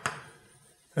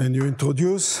 and you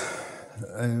introduce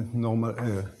a normal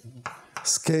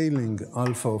scaling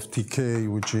alpha of tk,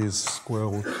 which is square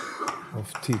root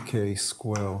of tk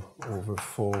square over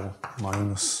 4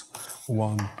 minus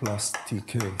 1 plus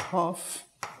tk half,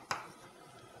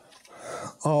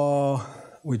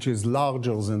 which is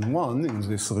larger than 1 in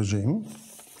this regime.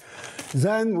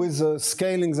 Then with the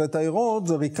scaling that I wrote,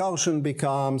 the recursion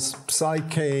becomes psi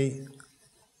k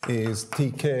is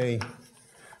tk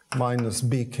minus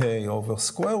bk over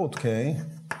square root k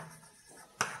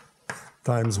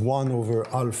times 1 over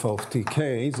alpha of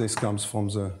tk. This comes from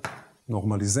the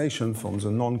normalization, from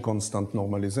the non-constant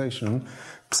normalization,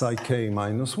 psi k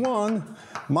minus 1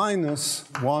 minus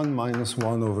 1 minus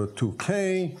 1 over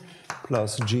 2k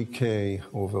plus gk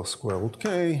over square root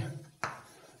k,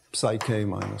 psi k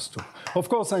minus 2. Of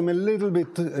course, I'm a little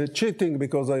bit cheating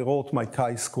because I wrote my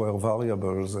chi-square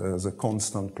variables as a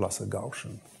constant plus a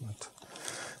Gaussian. But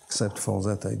except for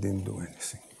that, I didn't do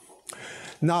anything.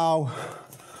 Now,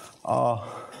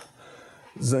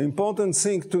 the important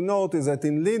thing to note is that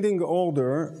in leading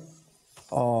order,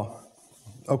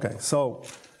 okay, so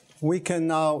we can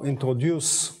now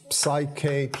introduce psi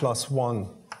k plus 1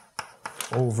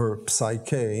 over psi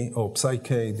k, or psi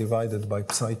k divided by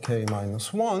psi k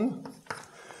minus 1,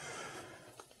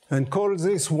 and call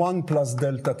this 1 plus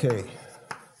delta k.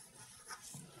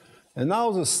 And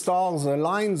now the stars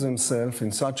align themselves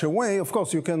in such a way, of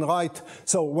course you can write,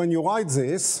 so when you write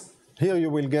this, here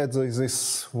you will get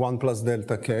this 1 plus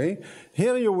delta k.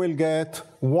 Here you will get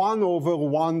 1 over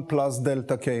 1 plus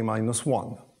delta k minus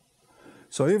 1.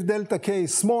 So if delta k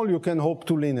is small, you can hope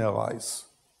to linearize.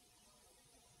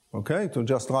 Okay, to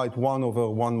just write 1 over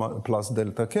 1 plus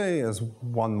delta k as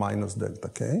 1 minus delta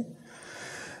k.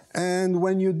 And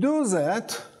when you do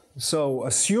that, So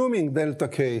assuming delta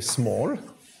k is small,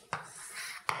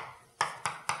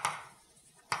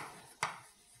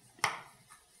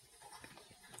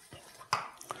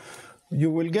 you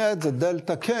will get that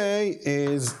delta k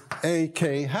is ak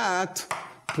hat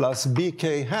plus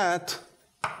bk hat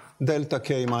delta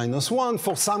k minus 1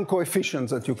 for some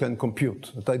coefficients that you can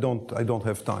compute that I don't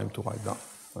have time to write down.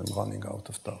 I'm running out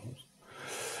of time.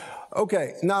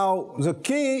 Okay, now the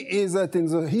key is that in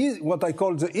the what I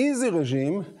call the easy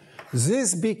regime,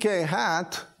 this bk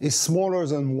hat is smaller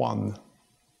than 1.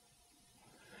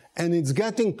 And it's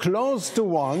getting close to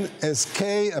 1 as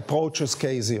k approaches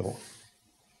k0.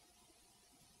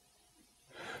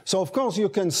 So of course you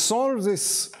can solve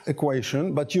this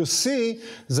equation, but you see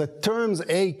that terms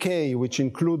ak, which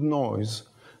include noise,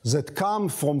 that come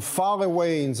from far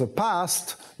away in the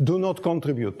past do not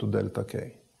contribute to delta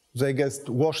k. They get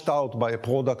washed out by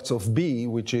products of b,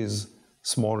 which is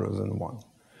smaller than 1.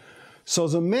 So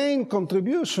the main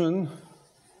contribution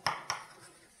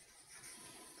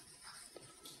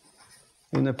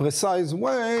in a precise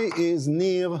way is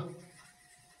near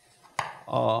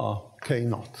k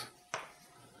naught.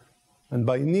 And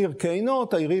by near k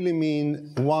naught, I really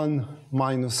mean 1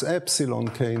 minus epsilon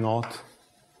k naught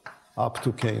up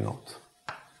to k naught.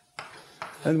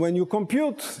 And when you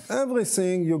compute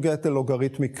everything, you get a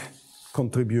logarithmic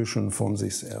contribution from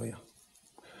this area.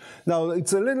 Now,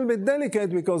 it's a little bit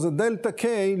delicate because the delta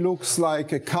k looks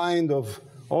like a kind of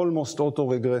almost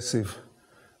autoregressive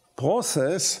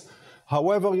process.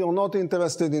 However, you're not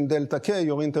interested in delta k,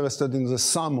 you're interested in the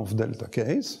sum of delta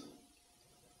k's,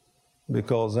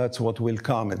 because that's what will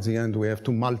come at the end. We have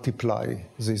to multiply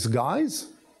these guys.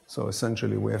 So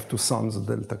essentially, we have to sum the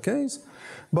delta k's.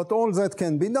 But all that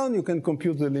can be done. You can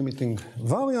compute the limiting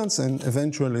variance and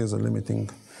eventually the limiting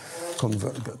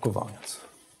covariance.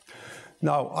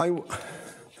 Now,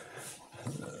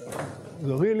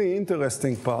 the really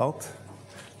interesting part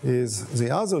is the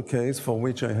other case for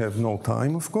which I have no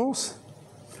time, of course.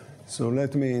 So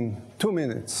let me, in 2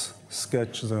 minutes,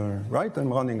 sketch the, right?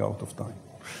 I'm running out of time.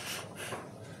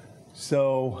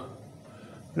 So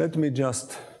let me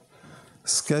just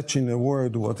sketch in a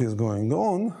word what is going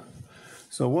on.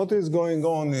 So what is going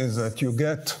on is that you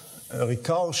get a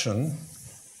recursion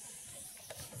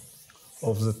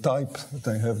of the type that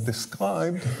I have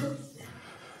described,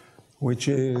 which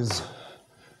is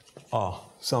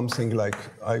something like,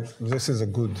 this is a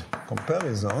good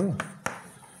comparison,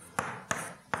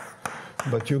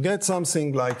 but you get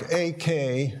something like ak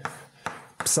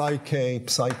psi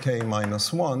k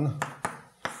minus 1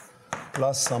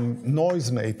 plus some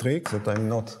noise matrix that I'm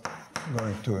not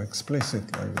going to explicit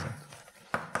like that.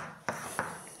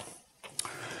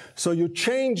 So you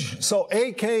change, so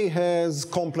ak has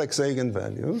complex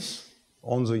eigenvalues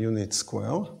on the unit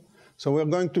square. So we're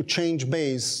going to change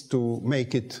base to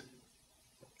make it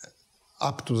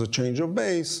up to the change of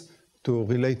base to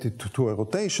relate it to a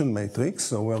rotation matrix.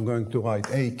 So we're going to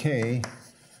write ak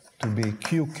to be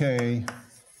qk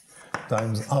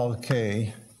times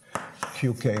rk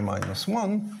qk minus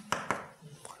 1.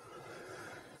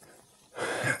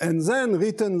 And then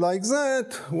written like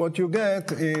that, what you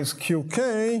get is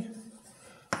qk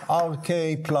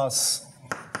rk plus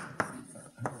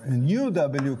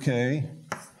uwk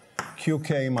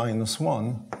qk minus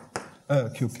 1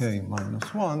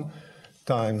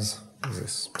 times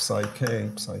this psi k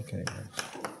minus 1.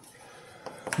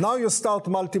 Now you start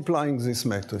multiplying these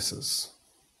matrices.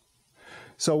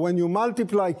 So when you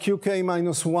multiply qk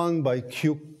minus 1 by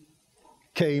qk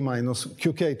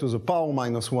to the power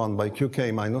minus 1 by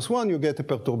qk minus 1, you get a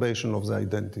perturbation of the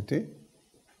identity.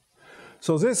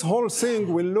 So this whole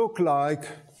thing will look like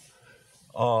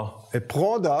a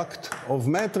product of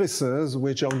matrices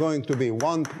which are going to be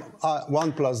 1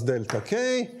 plus delta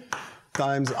k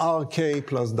times rk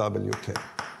plus wk.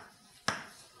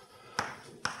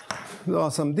 There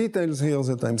are some details here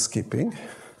that I'm skipping.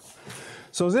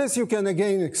 So this you can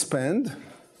again expand.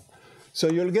 So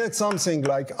you'll get something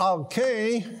like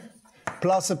rk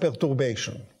plus a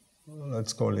perturbation.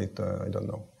 Let's call it, I don't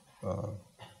know,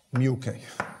 mu k.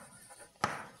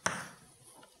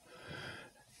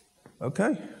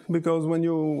 Okay? Because when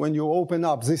you open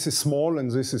up, this is small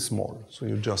and this is small. So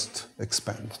you just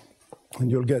expand. And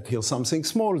you'll get here something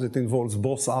small that involves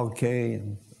both rk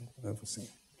and everything.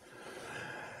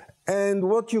 And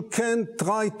what you can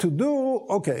try to do,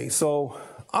 okay, so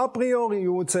a priori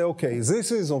you would say, okay, this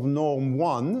is of norm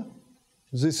 1,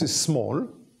 this is small.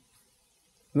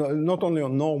 No, not only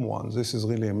on norm 1, this is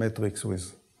really a matrix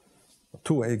with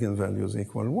 2 eigenvalues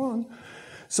equal 1.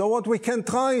 So what we can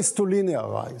try is to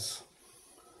linearize.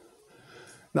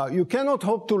 Now, you cannot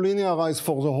hope to linearize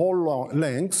for the whole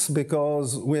length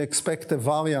because we expect a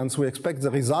variance, we expect the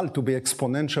result to be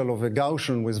exponential of a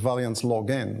Gaussian with variance log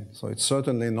n. So it's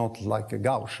certainly not like a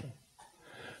Gaussian.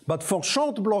 But for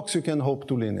short blocks, you can hope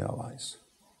to linearize.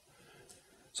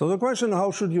 So the question,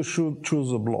 how should you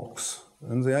choose the blocks?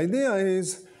 And the idea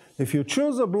is, if you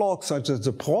choose a block such that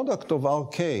the product of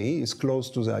Rk is close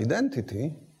to the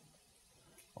identity,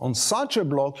 on such a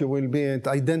block, you will be at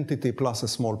identity plus a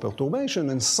small perturbation,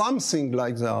 and something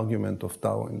like the argument of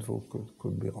tau and V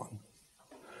could be run.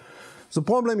 The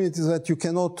problem is that you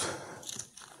cannot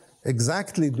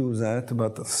exactly do that,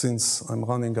 but since I'm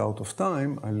running out of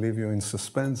time, I'll leave you in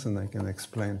suspense, and I can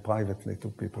explain privately to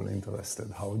people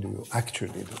interested how do you actually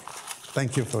do it.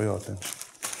 Thank you for your attention.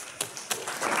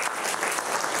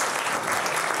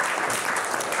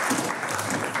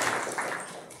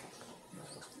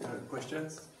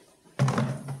 Questions?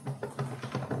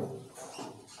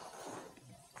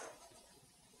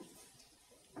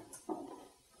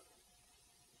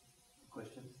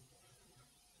 Questions?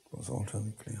 It was all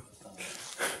very clear.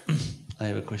 I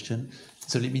have a question.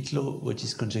 The limit law, what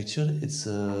is conjectured, it's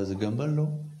the Gumbel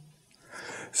law?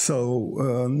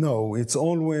 So, no, it's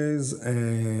always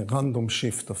a random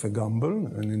shift of a Gumbel,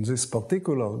 and in this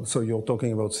particular, so you're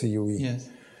talking about CUE. Yes.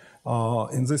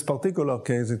 In this particular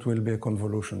case, it will be a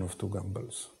convolution of two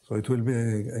Gumbels. So it will be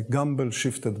a Gumbel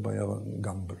shifted by a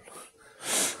Gumbel.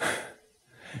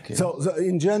 Okay. So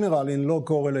in general, in low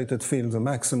correlated fields, the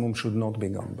maximum should not be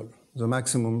Gumbel. The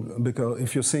maximum, because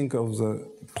if you think of the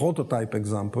prototype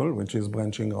example, which is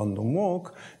branching random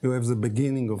walk, you have the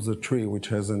beginning of the tree, which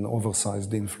has an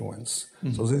oversized influence.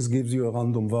 Mm-hmm. So this gives you a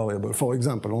random variable. For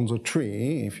example, on the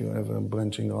tree, if you have a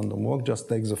branching random walk, just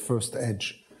take the first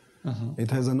edge. Uh-huh.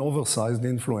 It has an oversized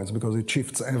influence because it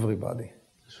shifts everybody.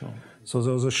 Sure. So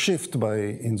there's a shift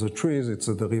in the trees, it's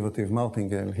a derivative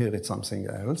martingale, here it's something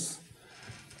else.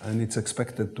 And it's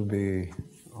expected to be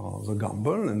the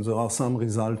Gumbel, and there are some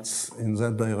results in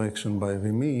that direction by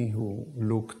Remy, who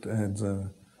looked at the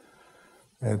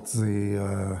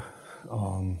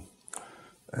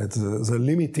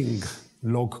limiting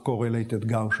log correlated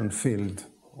Gaussian field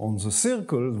on the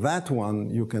circle. That one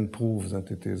you can prove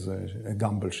that it is a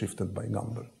Gumbel shifted by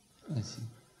Gumbel. I see.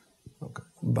 Okay.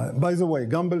 By the way,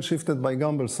 Gumbel shifted by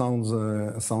Gumbel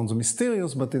sounds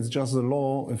mysterious, but it's just the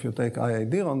law. If you take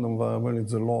IID random variable,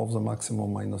 it's the law of the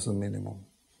maximum minus the minimum.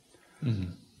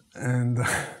 Mm-hmm.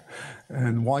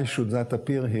 And why should that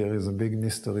appear here is a big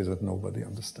mystery that nobody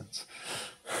understands.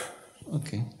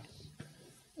 Okay.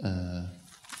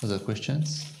 Other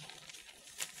questions?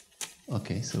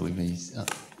 Okay, so we may.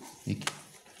 Nick.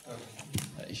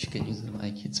 If you can use the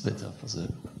mic, it's better for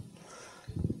the.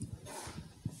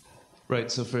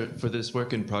 Right. So for this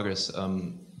work in progress,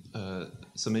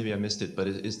 so maybe I missed it, but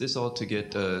is this all to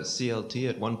get CLT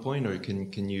at one point, or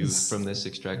can you from this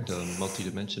extract a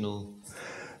multidimensional?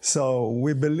 So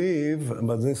we believe,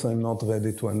 but this I'm not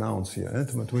ready to announce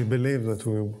yet, but we believe that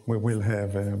we will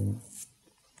have a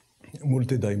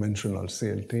multidimensional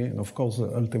CLT, and of course the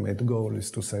ultimate goal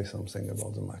is to say something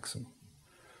about the maximum,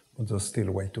 but there's still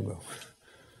a way to go.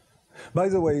 By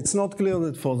the way, it's not clear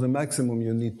that for the maximum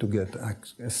you need to get a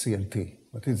CLT,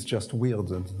 but it's just weird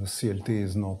that the CLT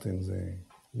is not in the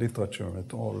literature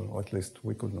at all, or at least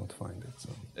we could not find it. So.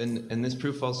 And this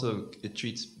proof also, it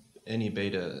treats any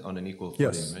beta on an equal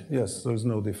footing, right? Yes, there's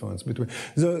no difference between.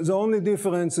 The only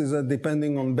difference is that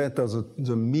depending on beta,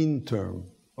 the mean term,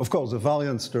 of course the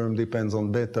variance term depends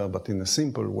on beta, but in a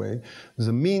simple way.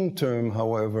 The mean term,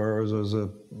 however, there's a,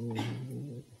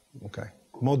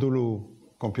 modulo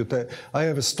computation. I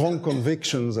have a strong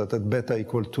conviction that at beta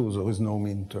equal 2 there is no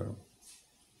mean term,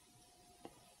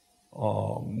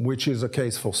 which is the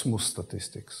case for smooth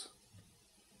statistics.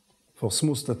 For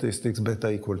smooth statistics, beta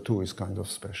equal 2 is kind of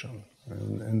special,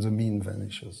 and the mean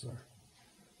vanishes there.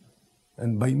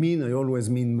 And by mean, I always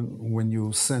mean when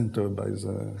you center by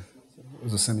the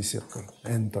semicircle,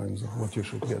 n times what you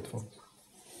should get from it.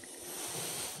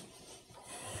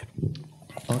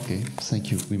 Okay,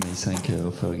 thank you. We may thank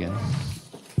Ofer again.